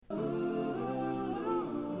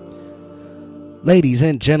Ladies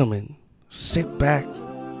and gentlemen, sit back,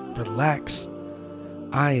 relax.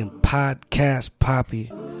 I am Podcast Poppy,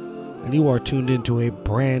 and you are tuned into a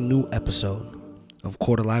brand new episode of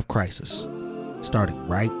Quarter Life Crisis, starting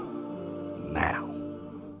right now.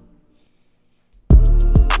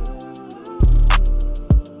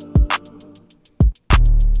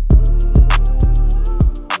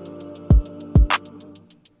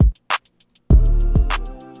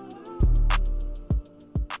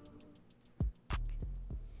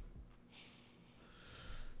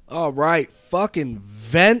 All right, fucking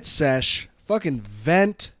vent sesh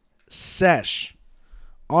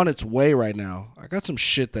on its way right now. I got some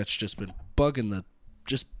shit that's just been bugging the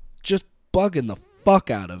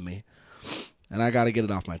fuck out of me, and I got to get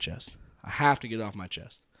it off my chest. I have to get it off my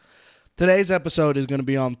chest. Today's episode is going to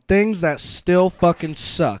be on things that still fucking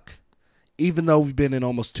suck, even though we've been in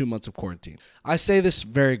almost 2 months of quarantine. I say this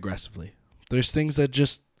very aggressively. There's things that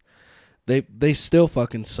just they still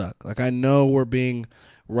fucking suck. Like, I know we're being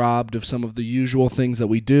robbed of some of the usual things that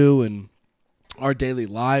we do, and our daily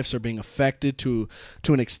lives are being affected to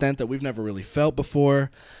an extent that we've never really felt before.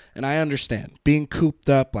 And I understand being cooped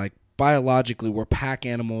up, like biologically we're pack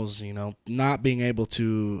animals, you know, not being able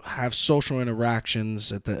to have social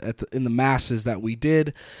interactions in the masses that we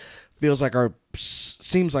did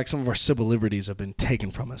seems like some of our civil liberties have been taken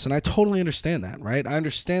from us. And I totally understand that, right? I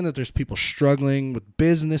understand that there's people struggling with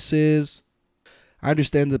businesses. I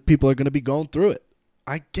understand that people are going to be going through it.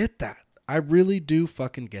 I get that. I really do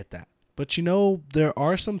fucking get that. But you know, there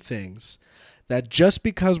are some things that just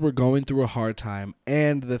because we're going through a hard time,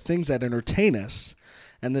 and the things that entertain us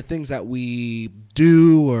and the things that we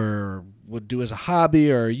do or would do as a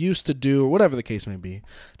hobby or used to do or whatever the case may be,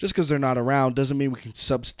 just because they're not around doesn't mean we can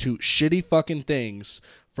substitute shitty fucking things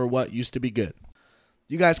for what used to be good.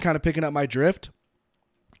 You guys kind of picking up my drift?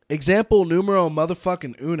 Example numero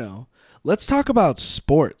motherfucking uno. Let's talk about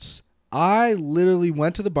sports. I literally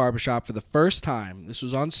went to the barbershop for the first time. This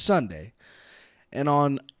was on Sunday. And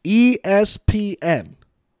on ESPN,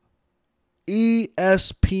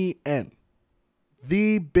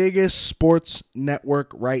 the biggest sports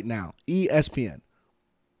network right now, ESPN,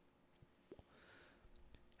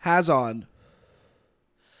 has on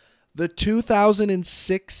the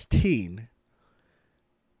 2016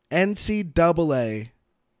 NCAA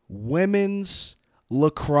Women's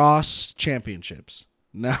Lacrosse Championships.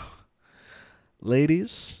 Now,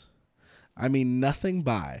 ladies, I mean nothing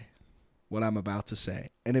by what I'm about to say.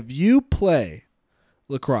 And if you play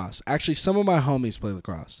lacrosse, actually some of my homies play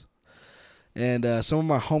lacrosse, and some of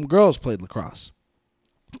my homegirls played lacrosse,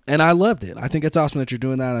 and I loved it. I think it's awesome that you're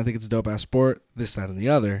doing that, and I think it's a dope-ass sport, this, that, and the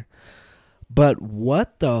other. But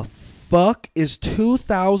what the fuck is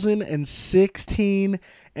 2016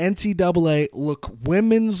 NCAA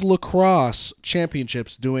Women's Lacrosse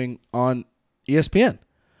Championships doing on ESPN?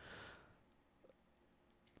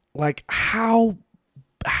 Like, how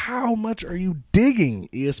much are you digging,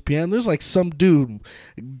 ESPN? There's like some dude,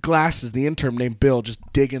 glasses, the intern named Bill, just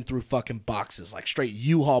digging through fucking boxes, like straight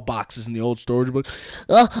U-Haul boxes in the old storage book.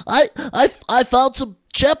 I found some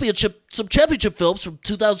championship films from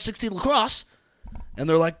 2016 lacrosse, and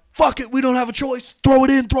they're like, fuck it, we don't have a choice. Throw it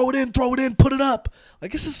in, put it up.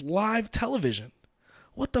 Like, this is live television.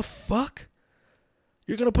 What the fuck?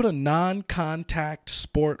 You're gonna put a non-contact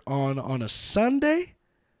sport on a Sunday?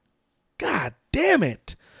 God damn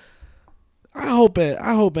it. I hope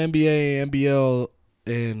NBA, NBL,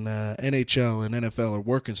 and NHL and NFL are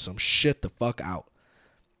working some shit the fuck out.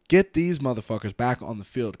 Get these motherfuckers back on the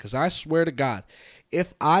field, because I swear to God,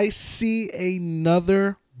 if I see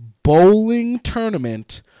another bowling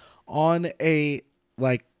tournament on a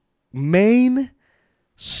like main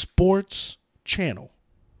sports channel,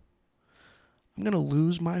 I'm going to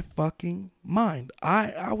lose my fucking mind.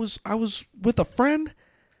 I was with a friend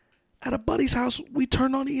at a buddy's house. We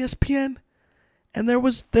turned on ESPN, and there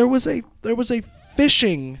was a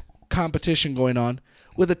fishing competition going on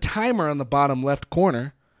with a timer on the bottom left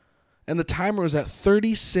corner, and the timer was at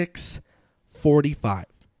 36:45.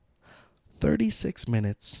 36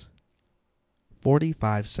 minutes,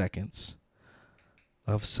 45 seconds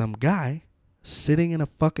of some guy sitting in a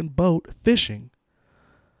fucking boat fishing.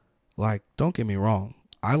 Like, don't get me wrong,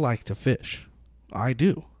 I like to fish. I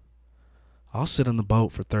do. I'll sit in the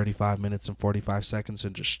boat for 35 minutes and 45 seconds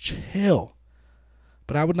and just chill.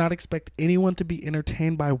 But I would not expect anyone to be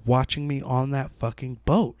entertained by watching me on that fucking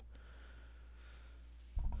boat.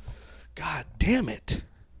 God damn it.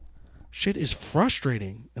 Shit is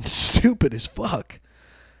frustrating and stupid as fuck.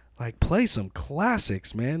 Like, play some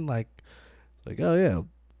classics, man. Like, oh yeah,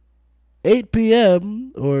 8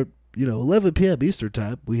 p.m. or 11 p.m. Eastern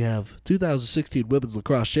time, we have 2016 Women's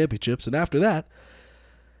Lacrosse Championships, and after that,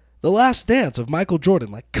 the last dance of Michael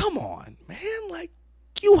Jordan. Like, come on, man. Like,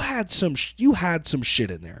 you had some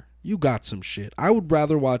shit in there. You got some shit. I would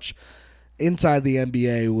rather watch Inside the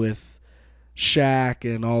NBA with Shaq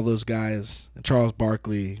and all those guys and Charles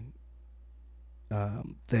Barkley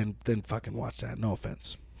than fucking watch that. No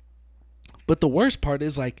offense. But the worst part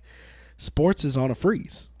is, like, sports is on a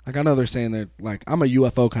freeze. Like, I know they're saying that, like, I'm a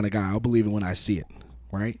UFO kind of guy. I'll believe it when I see it,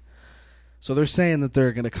 right? So they're saying that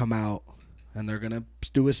they're going to come out and they're going to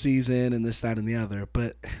do a season and this, that, and the other.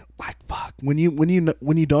 But, like, fuck. When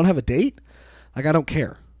you don't have a date, like, I don't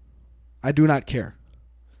care. I do not care.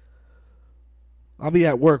 I'll be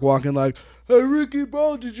at work walking like, hey, Ricky,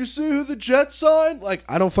 bro, did you see who the Jets signed? Like,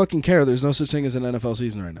 I don't fucking care. There's no such thing as an NFL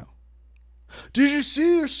season right now. Did you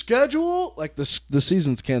see your schedule? Like, the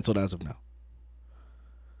season's canceled as of now.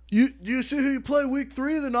 Do you see who you play week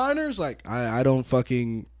 3 of the Niners? Like, I don't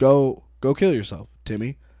fucking go kill yourself,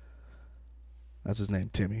 Timmy. That's his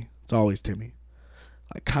name, Timmy. It's always Timmy.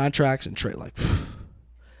 Like, contracts and trade, like,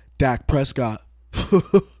 Dak Prescott.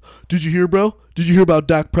 Did you hear, bro? Did you hear about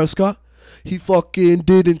Dak Prescott? He fucking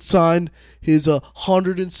didn't sign his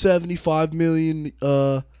 $175 million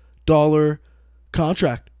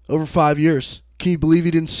contract over 5 years. Can you believe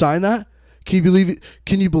he didn't sign that? Can you believe it?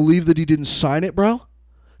 Can you believe that he didn't sign it, bro?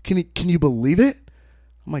 Can you believe it?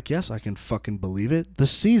 I'm like, yes, I can fucking believe it. The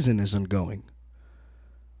season isn't going.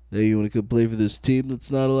 Hey, you want to come play for this team that's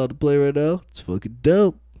not allowed to play right now? It's fucking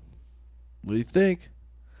dope. What do you think?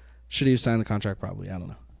 Should he have signed the contract? Probably. I don't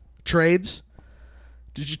know. Trades?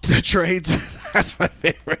 The trades? That's my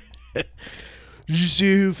favorite. Did you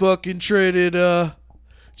see who fucking traded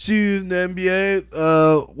see in the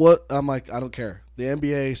NBA? What? I'm like, I don't care. The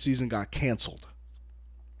NBA season got canceled.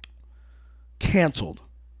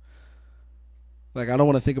 Like, I don't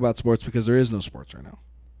want to think about sports because there is no sports right now.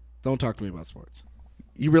 Don't talk to me about sports.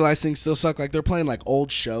 You realize things still suck? Like, they're playing like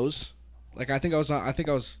old shows. Like, I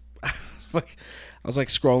was like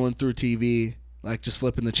scrolling through TV, like just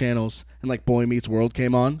flipping the channels, and like Boy Meets World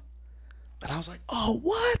came on. And I was like, oh,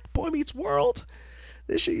 what? Boy Meets World?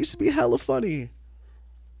 This shit used to be hella funny.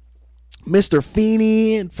 Mr.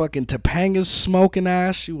 Feeney and fucking Topanga's smoking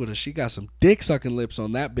ass. She got some dick sucking lips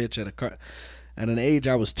on that bitch at an age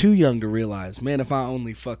I was too young to realize. Man, if I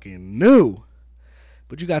only fucking knew.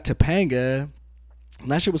 But you got Topanga,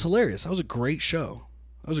 and that shit was hilarious. That was a great show.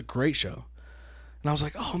 And I was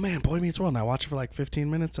like, oh man, Boy Meets World. And I watched it for like 15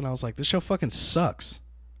 minutes, and I was like, this show fucking sucks.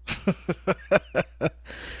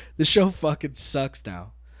 This show fucking sucks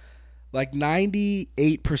now. Like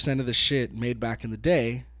 98% of the shit made back in the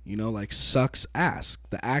day, like sucks ass.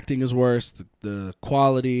 The acting is worse, the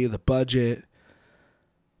quality, the budget.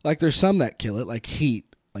 Like, there's some that kill it, like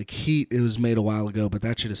Heat. Like, Heat, it was made a while ago, but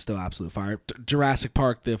that shit is still absolute fire. Jurassic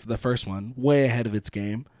Park, the first one, way ahead of its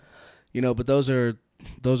game. But those are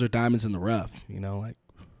diamonds in the rough, like,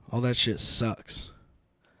 all that shit sucks.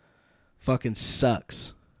 Fucking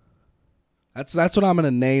sucks. That's what I'm going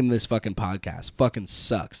to name this fucking podcast. Fucking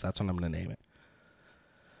sucks. That's what I'm going to name it.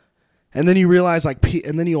 And then you realize, like,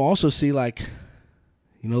 and then you also see, like,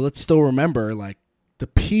 let's still remember, like, the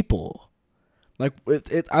people. Like,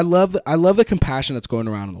 I love the compassion that's going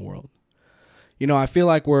around in the world. I feel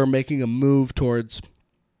like we're making a move towards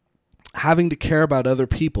having to care about other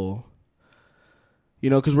people,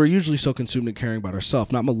 because we're usually so consumed in caring about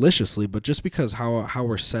ourselves, not maliciously, but just because how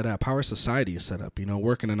we're set up, how our society is set up,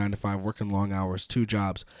 working a 9-to-5, working long hours, 2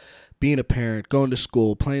 jobs, being a parent, going to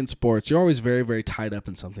school, playing sports. You're always very, very tied up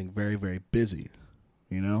in something, very, very busy,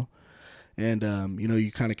 And,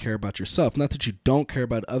 you kind of care about yourself. Not that you don't care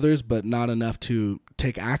about others, but not enough to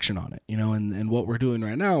take action on it, and what we're doing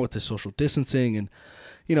right now with the social distancing and,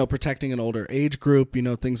 protecting an older age group,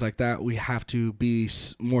 things like that. We have to be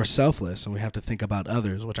more selfless, and we have to think about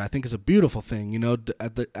others, which I think is a beautiful thing,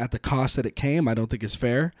 at the cost that it came. I don't think it's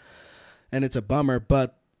fair, and it's a bummer,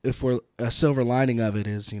 but if we're a silver lining of it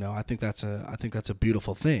is, I think that's a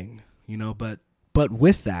beautiful thing, but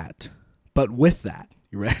with that,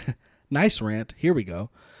 you ready? Nice rant. Here we go.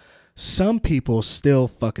 Some people still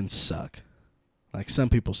fucking suck. Like, some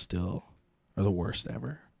people still are the worst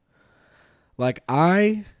ever. Like,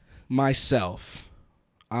 I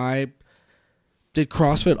did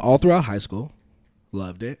CrossFit all throughout high school.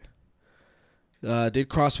 Loved it. Did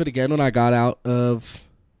CrossFit again when I got out of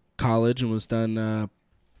college and was done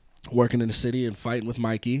working in the city and fighting with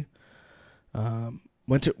Mikey. When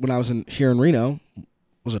I was here in Reno,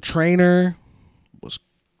 was a trainer, was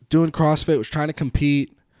doing CrossFit, was trying to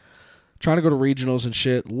compete, trying to go to regionals and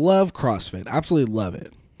shit. Love CrossFit. Absolutely love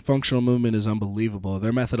it. Functional movement is unbelievable.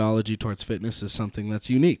 Their methodology towards fitness is something that's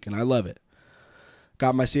unique, and I love it.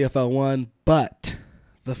 Got my CFL 1, but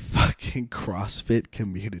the fucking CrossFit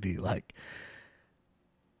community, like,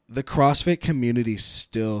 the CrossFit community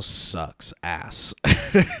still sucks ass.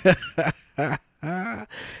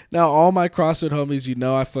 Now, all my CrossFit homies, you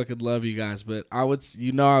know I fucking love you guys, but I would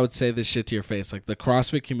say this shit to your face. Like, the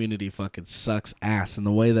CrossFit community fucking sucks ass in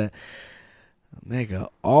the way that, nigga,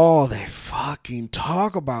 all they fucking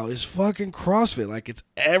talk about is fucking CrossFit. Like, it's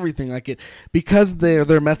everything. Like, it, because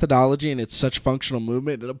their methodology and it's such functional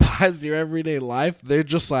movement, it applies to your everyday life. They're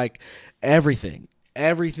just like everything.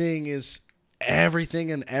 Everything is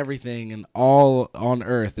everything, and all on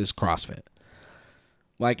earth is CrossFit.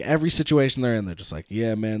 Like, every situation they're in, they're just like,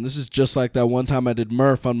 yeah, man, this is just like that one time I did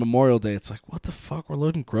Murph on Memorial Day. It's like, what the fuck? We're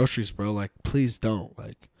loading groceries, bro. Like, please don't.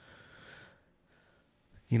 Like,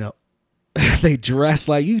 you know, they dress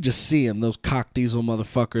like, you just see them, those cock diesel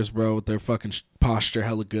motherfuckers, bro, with their fucking posture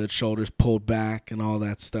hella good, shoulders pulled back and all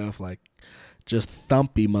that stuff. Like, just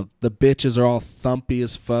thumpy. The bitches are all thumpy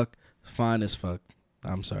as fuck, fine as fuck.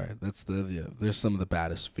 I'm sorry. That's there's some of the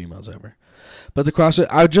baddest females ever. But the CrossFit,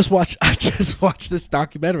 I just watched this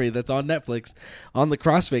documentary that's on Netflix on the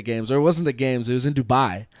CrossFit games, or it wasn't the games, it was in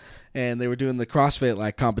Dubai, and they were doing the CrossFit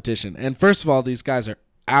like competition. And first of all, these guys are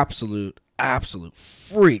absolute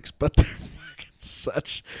freaks, but they're fucking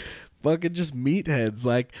such fucking just meatheads.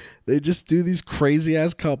 Like, they just do these crazy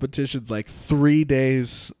ass competitions like 3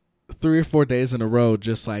 or 4 days in a row,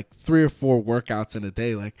 just like 3 or 4 workouts in a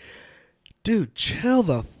day. Like, dude, chill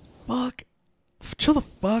the fuck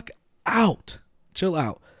out. Chill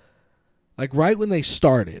out. Like, right when they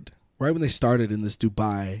started in this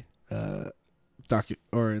Dubai in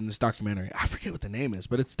this documentary, I forget what the name is,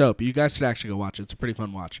 but it's dope. You guys should actually go watch it. It's a pretty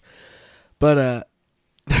fun watch. But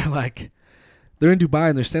they're in Dubai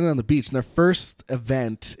and they're standing on the beach, and their first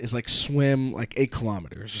event is like swim like 8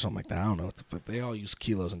 kilometers or something like that. I don't know. They all use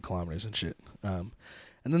kilos and kilometers and shit. And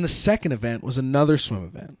then the second event was another swim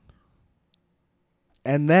event.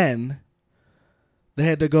 And then they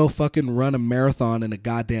had to go fucking run a marathon in a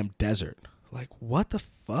goddamn desert. Like, what the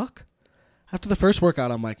fuck? After the first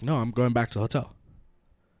workout, I'm like, no, I'm going back to the hotel.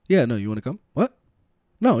 Yeah, no, you want to come? What?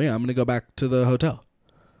 No, yeah, I'm going to go back to the hotel.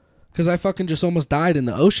 Because I fucking just almost died in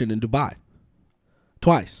the ocean in Dubai.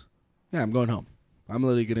 Twice. Yeah, I'm going home. I'm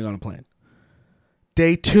literally getting on a plane.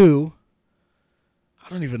 Day 2, I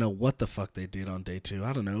don't even know what the fuck they did on day 2.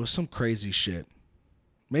 I don't know. It was some crazy shit.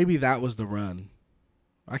 Maybe that was the run.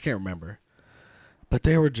 I can't remember. But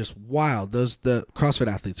they were just wild. The CrossFit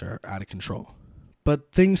athletes are out of control.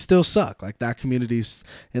 But things still suck. Like, that community's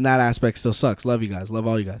in that aspect still sucks. Love you guys. Love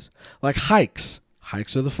all you guys. Like, hikes.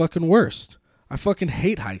 Hikes are the fucking worst. I fucking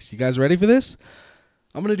hate hikes. You guys ready for this?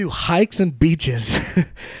 I'm going to do hikes and beaches.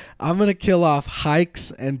 I'm going to kill off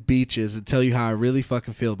hikes and beaches and tell you how I really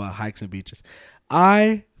fucking feel about hikes and beaches.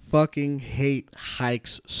 I fucking hate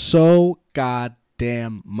hikes so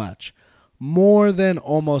goddamn much. More than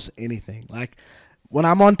almost anything. Like, when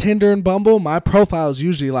I'm on Tinder and Bumble, my profile is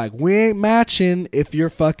usually like, we ain't matching if you're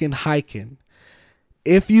fucking hiking.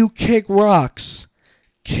 If you kick rocks,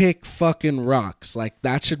 kick fucking rocks. Like,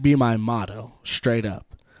 that should be my motto, straight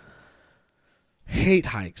up. Hate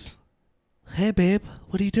hikes. Hey, babe,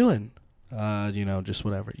 what are you doing? Just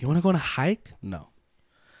whatever. You want to go on a hike? No.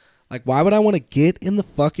 Like, why would I want to get in the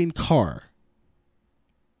fucking car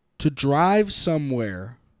to drive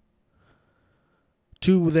somewhere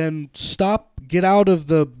to then stop, get out of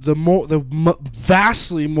the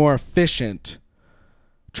vastly more efficient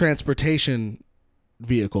transportation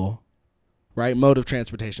vehicle, right? Mode of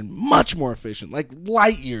transportation, much more efficient, like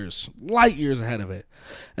light years ahead of it.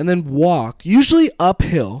 And then walk, usually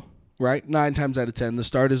uphill, right? 9 times out of 10, the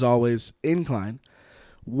start is always incline.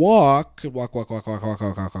 Walk all the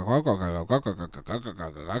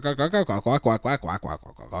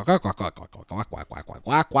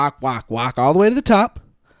way to the top.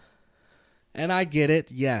 And I get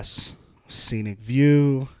it. Yes. Scenic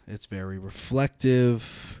view. It's very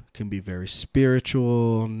reflective. Can be very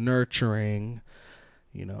spiritual, nurturing,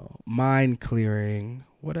 mind clearing,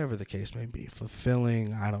 whatever the case may be.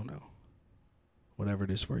 Fulfilling. I don't know. Whatever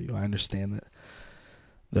it is for you. I understand that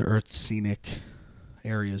the Earth's scenic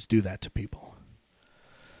areas do that to people.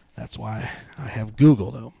 That's why I have Google,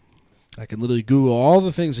 though. I can literally Google all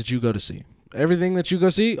the things that you go to see. Everything that you go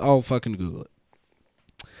see, I'll fucking Google it.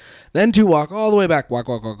 Then to walk all the way back. Walk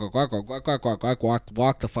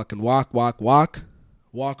the fucking walk. Walk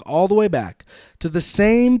all the way back to the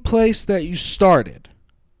same place that you started.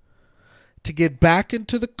 To get back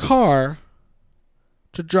into the car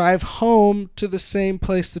to drive home to the same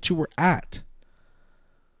place that you were at.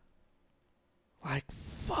 Like,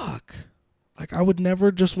 fuck. Like, I would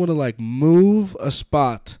never just want to, like, move a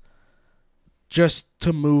spot just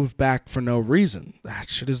to move back for no reason. That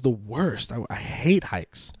shit is the worst. I hate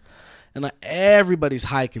hikes. And like, everybody's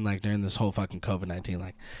hiking, like, during this whole fucking COVID-19.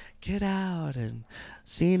 Like, get out and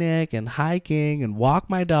scenic and hiking and walk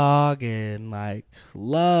my dog and, like,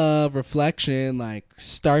 love, reflection. Like,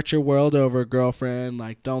 start your world over, girlfriend.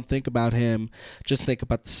 Like, don't think about him. Just think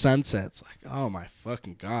about the sunsets. Like, oh, my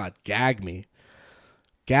fucking God. Gag me.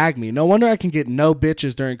 Gag me. No wonder I can get no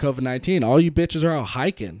bitches during COVID-19. All you bitches are out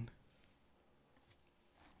hiking.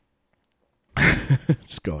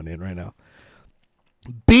 Just going in right now.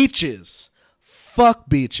 Beaches. Fuck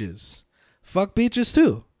beaches. Fuck beaches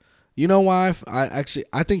too. You know why? I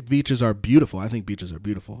think beaches are beautiful. I think beaches are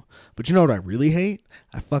beautiful. But you know what I really hate?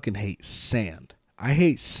 I fucking hate sand. I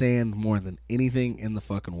hate sand more than anything in the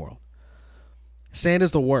fucking world. Sand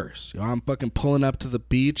is the worst. You know, I'm fucking pulling up to the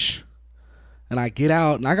beach and I get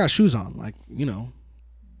out and I got shoes on. Like, you know,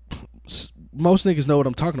 most niggas know what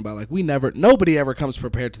I'm talking about. Like, nobody ever comes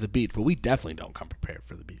prepared to the beach, but we definitely don't come prepared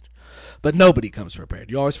for the beach. But nobody comes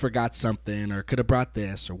prepared. You always forgot something or could have brought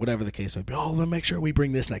this or whatever the case may be. Oh, let's make sure we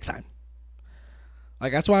bring this next time.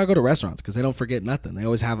 Like, that's why I go to restaurants, because they don't forget nothing. They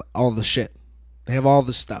always have all the shit. They have all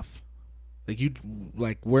the stuff.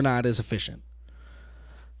 We're not as efficient.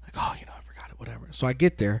 Like, oh, you know, I forgot it, whatever. So I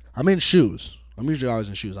get there. I'm in shoes. I'm usually always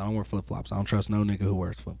in shoes. I don't wear flip-flops. I don't trust no nigga who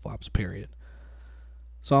wears flip-flops, period.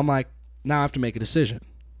 So I'm like, now I have to make a decision.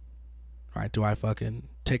 All right, do I fucking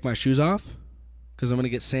take my shoes off? Because I'm going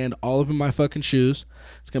to get sand all up in my fucking shoes.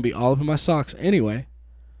 It's going to be all up in my socks anyway.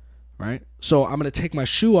 Right? So I'm going to take my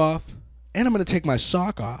shoe off and I'm going to take my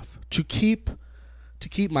sock off to keep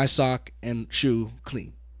my sock and shoe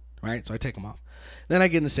clean. Right? So I take them off. Then I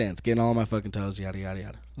get in the sands, getting all my fucking toes, yada, yada,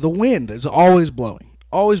 yada. The wind is always blowing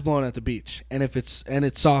at the beach. And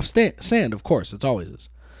it's soft sand, of course. It always is.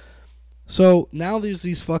 So now there's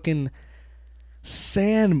these fucking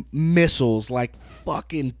sand missiles, like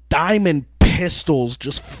fucking diamond pistols,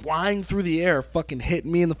 just flying through the air, fucking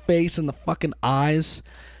hitting me in the face and the fucking eyes.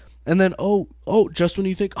 And then, just when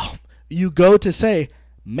you think, you go to say,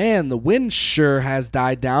 man, the wind sure has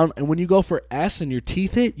died down. And when you go for S and your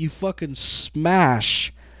teeth hit, you fucking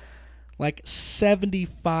smash like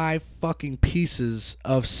 75 fucking pieces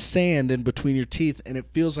of sand in between your teeth. And it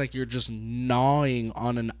feels like you're just gnawing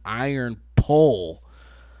on an iron pole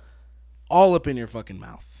all up in your fucking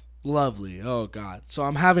mouth. Lovely. Oh, God. So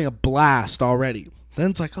I'm having a blast already.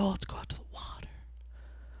 Then it's like, let's go out to the water.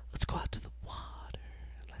 Let's go out to the water.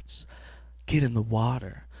 Let's get in the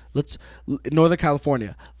water. Northern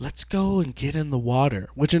California, let's go and get in the water.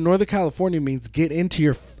 Which in Northern California means get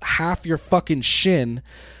into half your fucking shin,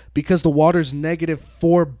 because the water's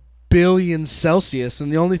 -4 billion Celsius.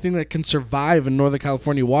 And the only thing that can survive in Northern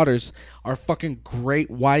California waters are fucking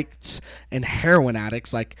great whites and heroin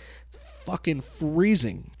addicts. Like, fucking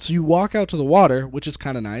freezing. So you walk out to the water, which is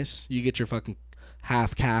kind of nice. You get your fucking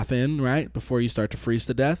half calf in, right, before you start to freeze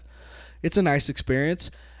to death. It's a nice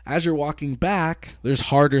experience. As you're walking back, there's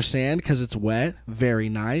harder sand because it's wet. Very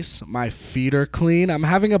nice. My feet are clean. I'm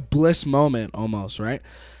having a bliss moment almost, right?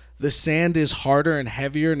 The sand is harder and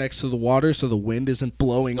heavier next to the water, so the wind isn't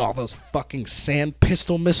blowing all those fucking sand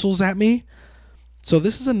pistol missiles at me. So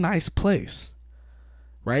this is a nice place.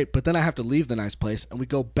 Right? But then I have to leave the nice place and we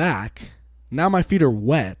go back. Now my feet are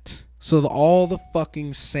wet. So all the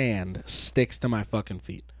fucking sand sticks to my fucking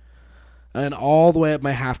feet. And all the way up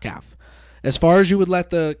my half calf. As far as you would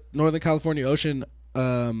let the Northern California Ocean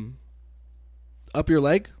up your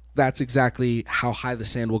leg, that's exactly how high the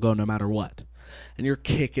sand will go no matter what. And you're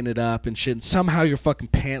kicking it up and shit. And somehow your fucking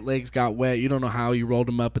pant legs got wet. You don't know how you rolled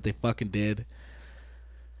them up, but they fucking did.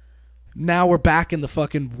 Now we're back in the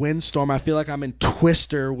fucking windstorm. I feel like I'm in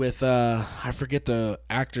Twister with, I forget the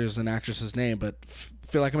actor's and actress's name, but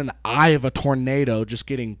feel like I'm in the eye of a tornado, just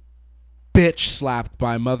getting bitch slapped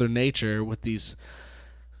by Mother Nature with these,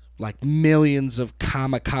 like, millions of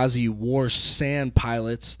kamikaze war sand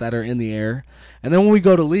pilots that are in the air. And then when we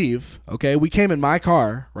go to leave, okay, we came in my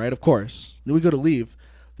car, right, of course. Then we go to leave.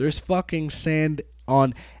 There's fucking sand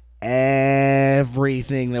on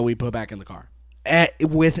everything that we put back in the car.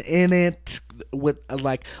 Within it, with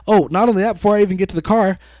like, not only that, before I even get to the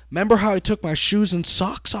car, remember how I took my shoes and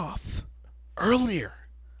socks off earlier?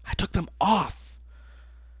 I took them off,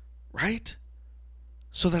 right?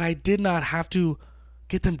 So that I did not have to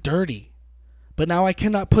get them dirty. But now I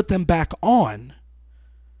cannot put them back on,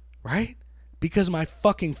 right? Because my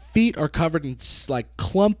fucking feet are covered in like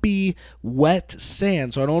clumpy, wet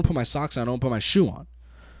sand. So I don't want to put my socks on, I don't want to put my shoe on.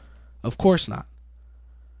 Of course not.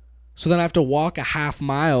 So then I have to walk a half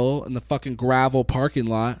mile in the fucking gravel parking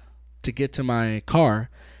lot to get to my car,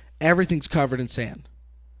 everything's covered in sand.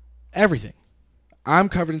 Everything. I'm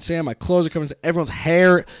covered in sand. My clothes are covered in sand. Everyone's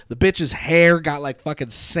hair, the bitch's hair got like fucking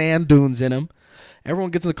sand dunes in them.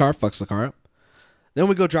 Everyone gets to the car, fucks the car up. Then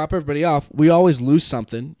we go drop everybody off. We always lose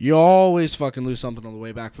something. You always fucking lose something on the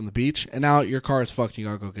way back from the beach. And now your car is fucked and you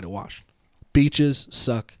gotta go get it washed. Beaches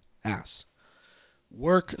suck ass.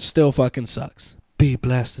 Work still fucking sucks. Be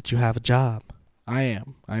blessed that you have a job. I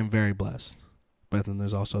am. I am very blessed. But then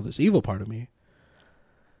there's also this evil part of me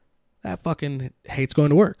that fucking hates going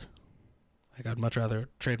to work. Like, I'd much rather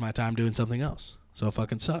trade my time doing something else. So it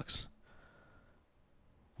fucking sucks.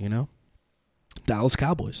 You know? Dallas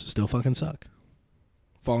Cowboys still fucking suck.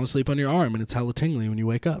 Falling asleep on your arm and it's hella tingly when you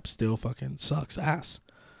wake up still fucking sucks ass.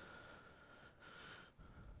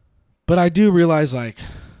 But I do realize, like,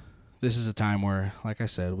 this is a time where, like I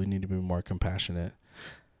said, we need to be more compassionate.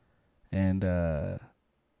 And, no,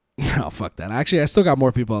 fuck that. Actually, I still got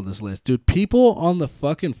more people on this list. Dude, people on the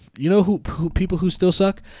fucking, you know who people who still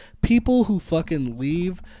suck? People who fucking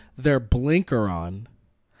leave their blinker on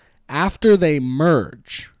after they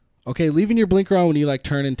merge. Okay, leaving your blinker on when you, like,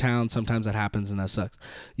 turn in town, sometimes that happens and that sucks.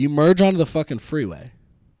 You merge onto the fucking freeway.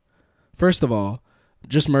 First of all,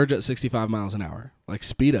 just merge at 65 miles an hour. Like,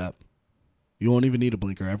 speed up. You won't even need a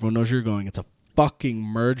blinker. Everyone knows you're going. It's a fucking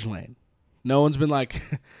merge lane. No one's been like,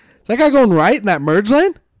 is that guy going right in that merge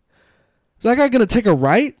lane? Is that guy going to take a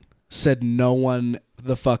right? Said no one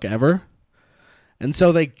the fuck ever. And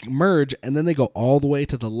so they merge and then they go all the way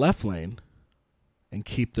to the left lane and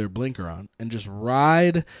keep their blinker on and just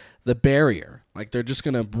ride the barrier. Like, they're just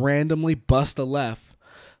going to randomly bust a left,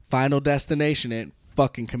 final destination it,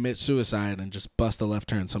 fucking commit suicide and just bust a left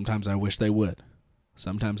turn. Sometimes I wish they would.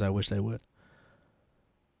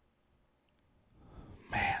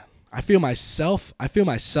 Man, I feel myself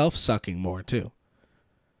sucking more too.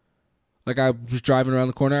 Like, I was driving around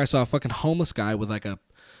the corner, I saw a fucking homeless guy with like a,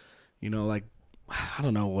 you know, like, I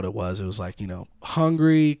don't know what it was. It was like, you know,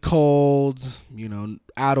 hungry, cold, you know,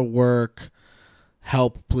 out of work,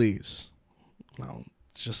 help, please. No,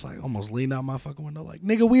 it's just like almost leaned out my fucking window like,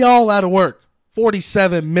 nigga, we all out of work.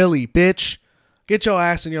 47 milli, bitch. Get your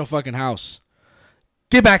ass in your fucking house.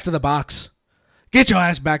 Get back to the box. Get your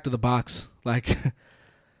ass back to the box. Like,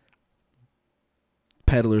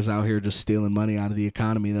 peddlers out here just stealing money out of the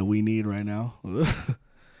economy that we need right now.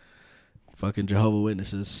 Fucking Jehovah's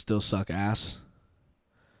Witnesses still suck ass.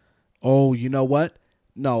 Oh, you know what?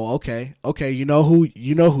 No, okay. You know who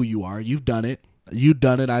you are. You've done it.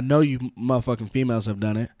 I know you motherfucking females have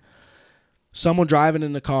done it. Someone driving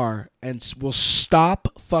in the car and will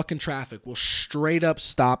stop fucking traffic. Will straight up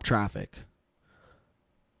stop traffic.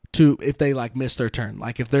 If they like miss their turn.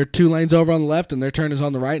 Like, if they're 2 lanes over on the left and their turn is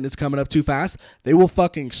on the right and it's coming up too fast, they will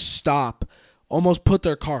fucking stop, almost put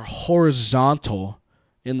their car horizontal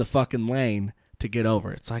in the fucking lane to get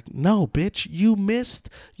over. It's like, no, bitch, you missed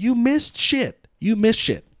shit. You missed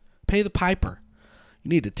shit. Pay the piper. You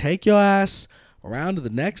need to take your ass around to the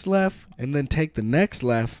next left and then take the next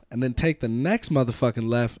left and then take the next motherfucking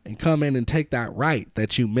left and come in and take that right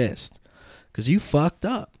that you missed. Because you fucked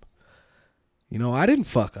up. You know, I didn't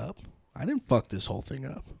fuck up. I didn't fuck this whole thing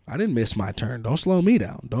up. I didn't miss my turn. Don't slow me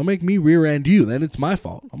down. Don't make me rear end you. Then it's my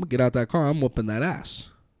fault. I'm going to get out that car. I'm whooping that ass.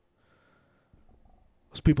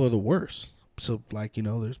 Those people are the worst. So, like, you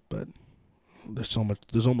know, there's so much,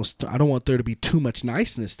 there's almost, I don't want there to be too much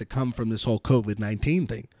niceness to come from this whole COVID-19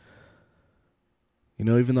 thing. You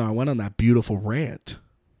know, even though I went on that beautiful rant,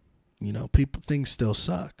 you know, things still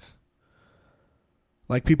suck.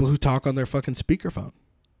 Like people who talk on their fucking speakerphone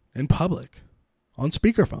in public, on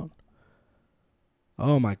speakerphone.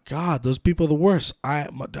 Oh my God, those people are the worst. I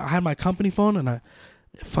had my company phone and I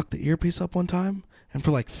fucked the earpiece up one time. And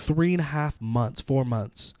for like 3.5 months, 4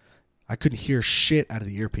 months, I couldn't hear shit out of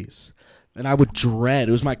the earpiece. And I would dread,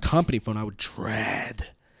 it was my company phone, I would dread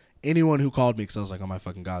anyone who called me because I was like, oh my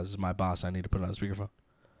fucking God, this is my boss. I need to put it on speakerphone.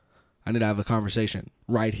 I need to have a conversation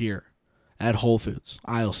right here at Whole Foods,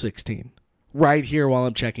 aisle 16. Right here while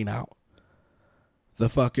I'm checking out. The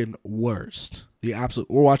fucking worst. The absolute,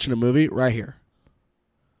 we're watching a movie right here.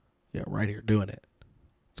 Yeah, right here, doing it.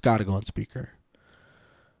 It's got to go on speaker.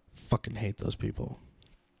 Fucking hate those people.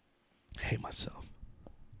 Hate myself.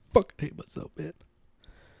 Fucking hate myself, man.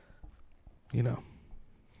 You know,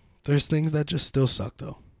 there's things that just still suck,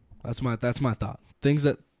 though. That's my thought. Things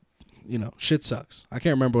that, you know, shit sucks. I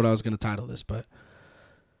can't remember what I was going to title this, but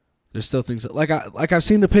there's still things that, I've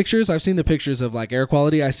seen the pictures. I've seen the pictures of like air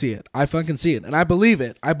quality. I see it. I fucking see it. And I believe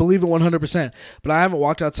it. I believe it 100%. But I haven't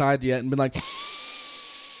walked outside yet and been like,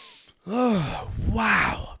 oh,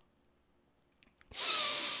 wow.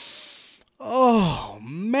 Oh,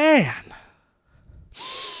 man.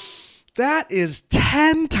 That is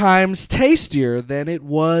 10 times tastier than it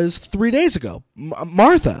was 3 days ago.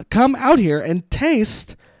 Martha, come out here and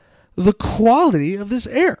taste the quality of this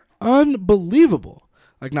air. Unbelievable.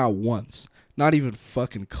 Like, not once. Not even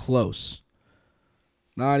fucking close.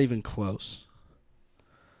 Not even close.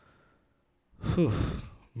 Whew,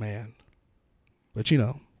 man. But you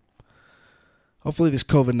know, hopefully this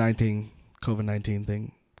COVID-19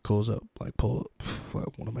 thing cools up. Like, what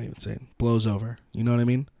am I even saying? Blows over. You know what I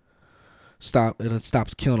mean? It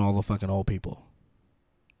stops killing all the fucking old people.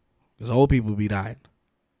 Because old people be dying.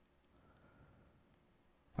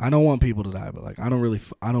 I don't want people to die, but like I don't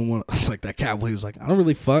want. It's like that cat was like I don't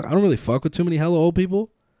really fuck with too many hella old people.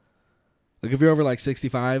 Like if you're over like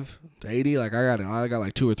 65 to 80, like I got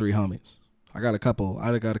like 2 or 3 homies. I got a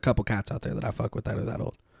couple cats out there that I fuck with that are that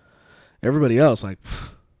old. Everybody else, like,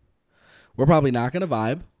 we're probably not gonna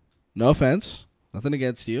vibe. No offense, nothing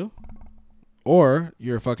against you. Or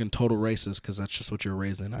you're a fucking total racist because that's just what you're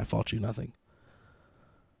raised in. I fault you nothing.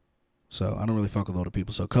 So I don't really fuck with older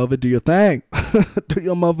people. So COVID, do your thing. Do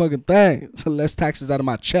your motherfucking thing. So less taxes out of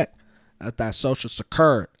my check. That social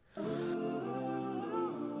security.